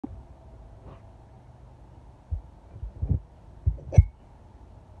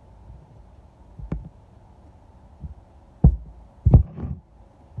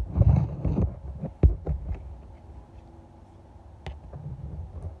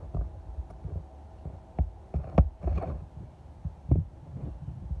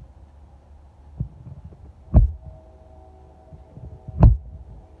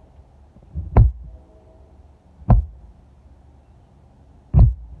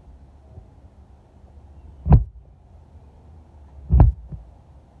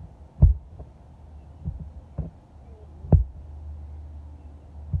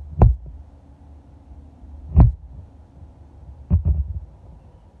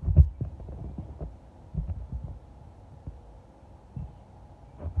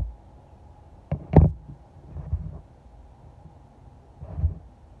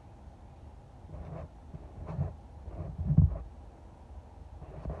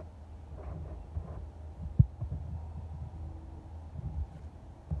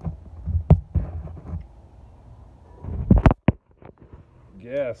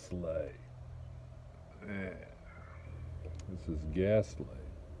Gaslight. Yeah. This is Gaslight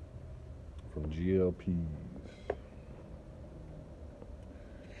from GLPs.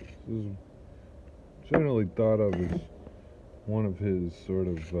 This is generally thought of as one of his sort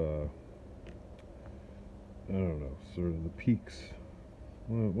of, I don't know, sort of the peaks.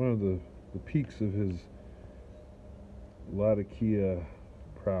 One of the peaks of his Latakia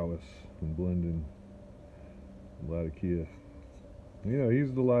prowess in blending Latakia. You know,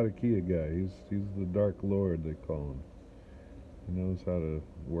 he's the Latakia guy. He's the Dark Lord, they call him. He knows how to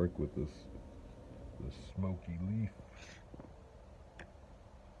work with this smoky leaf.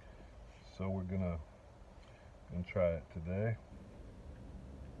 So we're gonna try it today.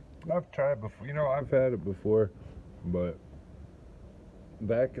 I've tried it before. You know, I've had it before, but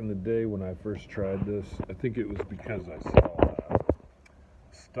back in the day when I first tried this, I think it was because I saw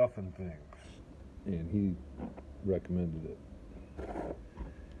Stuff and Things, and he recommended it.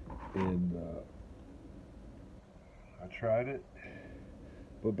 And I tried it,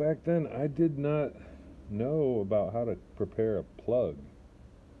 but back then I did not know about how to prepare a plug,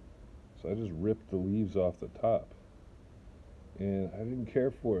 so I just ripped the leaves off the top, and I didn't care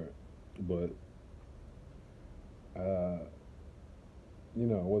for it. But you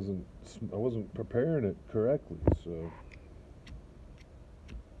know, I wasn't preparing it correctly, so.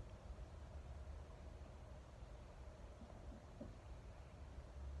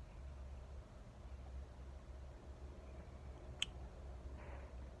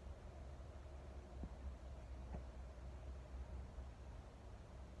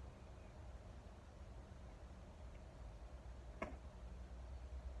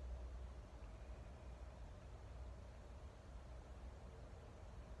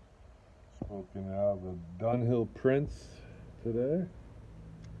 Smoking out of the Dunhill Prince today.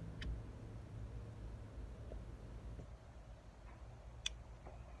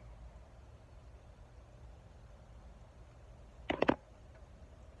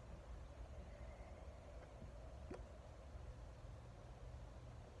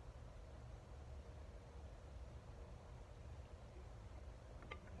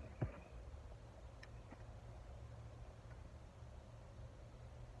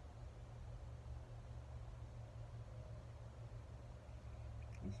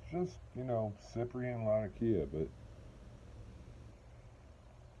 It's just, you know, Cyprian Latakia, but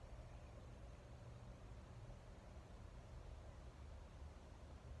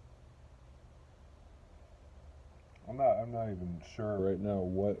I'm not even sure right now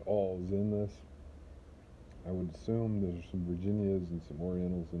what all's in this. I would assume there's some Virginias and some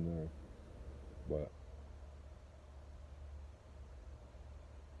Orientals in there, but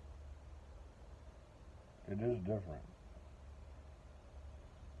it is different.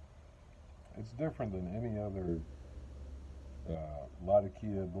 It's different than any other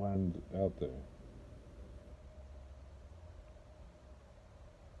Latakia blend out there.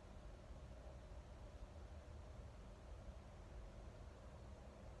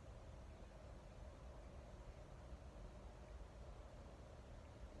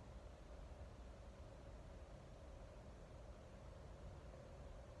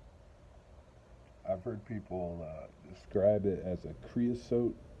 I've heard people describe it as a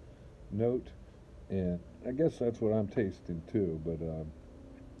creosote note, and I guess that's what I'm tasting too, but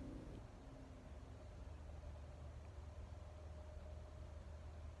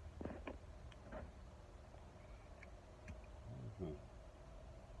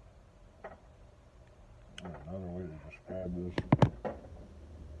another way to describe this.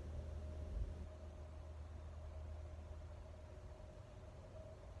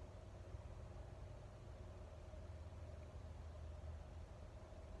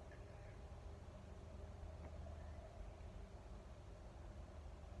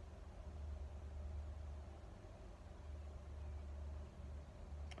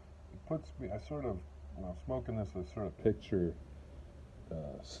 Puts me, I sort of, when I'm smoking this, I sort of picture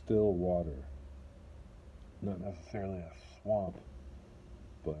still water. Not necessarily a swamp,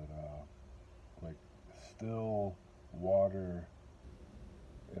 but like still water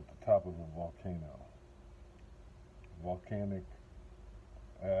at the top of a volcano. Volcanic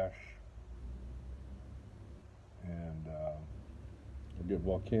ash, and I get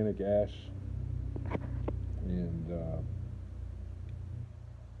volcanic ash and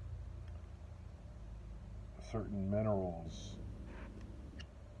certain minerals.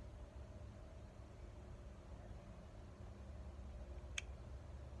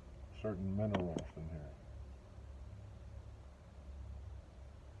 Certain minerals in here.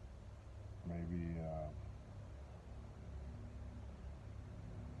 Maybe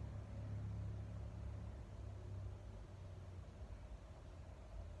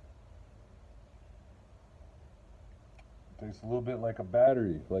Tastes a little bit like a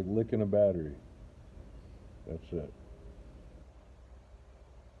battery, like licking a battery. That's it.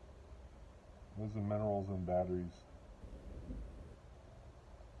 What's the minerals in batteries?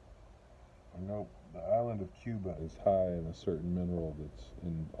 I know the island of Cuba is high in a certain mineral that's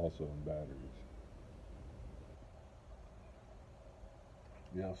also in batteries.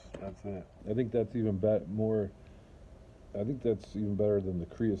 Yes, that's it. I think that's even more. I think that's even better than the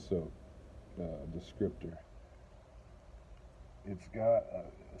creosote descriptor. It's got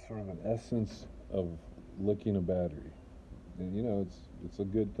a sort of an essence of licking a battery, and you know it's a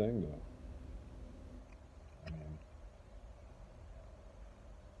good thing though. I mean,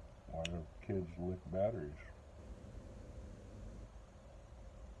 why do kids lick batteries?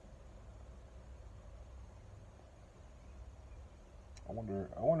 I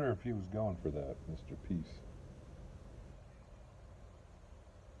wonder if he was going for that, Mr. Peace.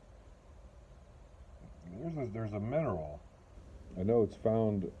 There's a mineral. I know it's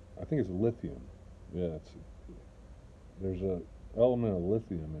found. I think it's lithium. Yeah, there's a element of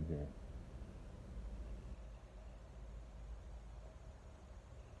lithium in here.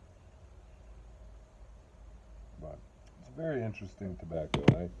 But it's very interesting tobacco.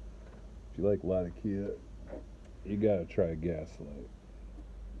 If you like Latakia, you gotta try Gaslight.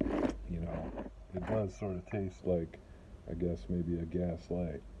 You know, it does sort of taste like, I guess maybe a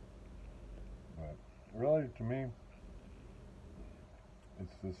Gaslight. But really, to me,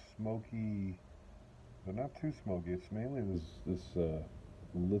 it's this smoky, but not too smoky. It's mainly this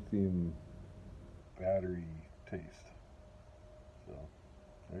lithium battery taste. So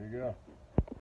there you go.